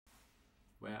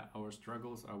where our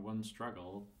struggles are one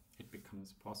struggle, it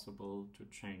becomes possible to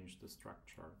change the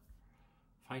structure.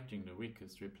 Fighting the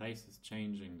weakest replaces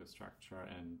changing the structure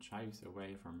and shies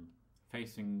away from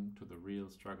facing to the real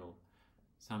struggle,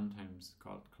 sometimes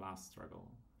called class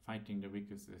struggle. Fighting the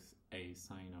weakest is a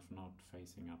sign of not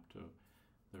facing up to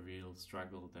the real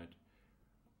struggle that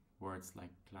words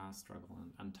like class struggle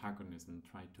and antagonism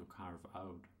try to carve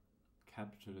out.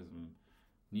 Capitalism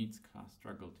needs class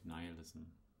struggle denialism.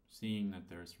 Seeing that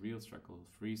there is real struggle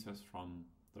frees us from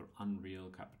the unreal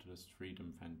capitalist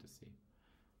freedom fantasy.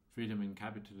 Freedom in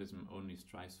capitalism only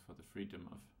strives for the freedom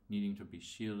of needing to be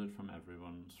shielded from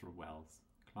everyone through wealth.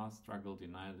 Class struggle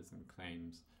denialism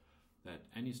claims that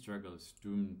any struggle is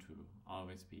doomed to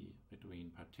always be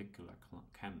between particular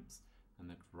camps, and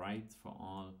that rights for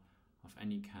all of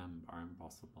any camp are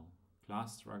impossible.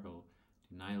 Class struggle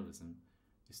denialism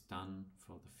is done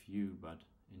for the few, but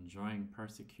enjoying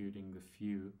persecuting the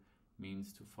few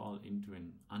means to fall into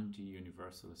an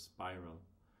anti-universalist spiral.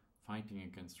 Fighting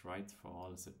against rights for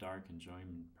all is a dark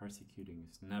enjoyment. Persecuting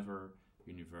is never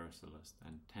universalist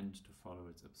and tends to follow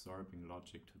its absorbing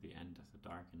logic to the end as a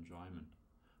dark enjoyment.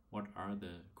 What are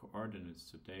the coordinates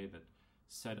today that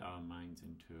set our minds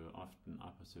into often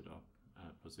opposite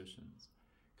positions?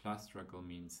 Class struggle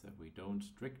means that we don't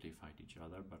strictly fight each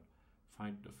other, but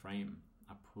fight the frame,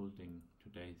 upholding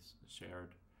today's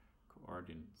shared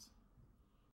coordinates.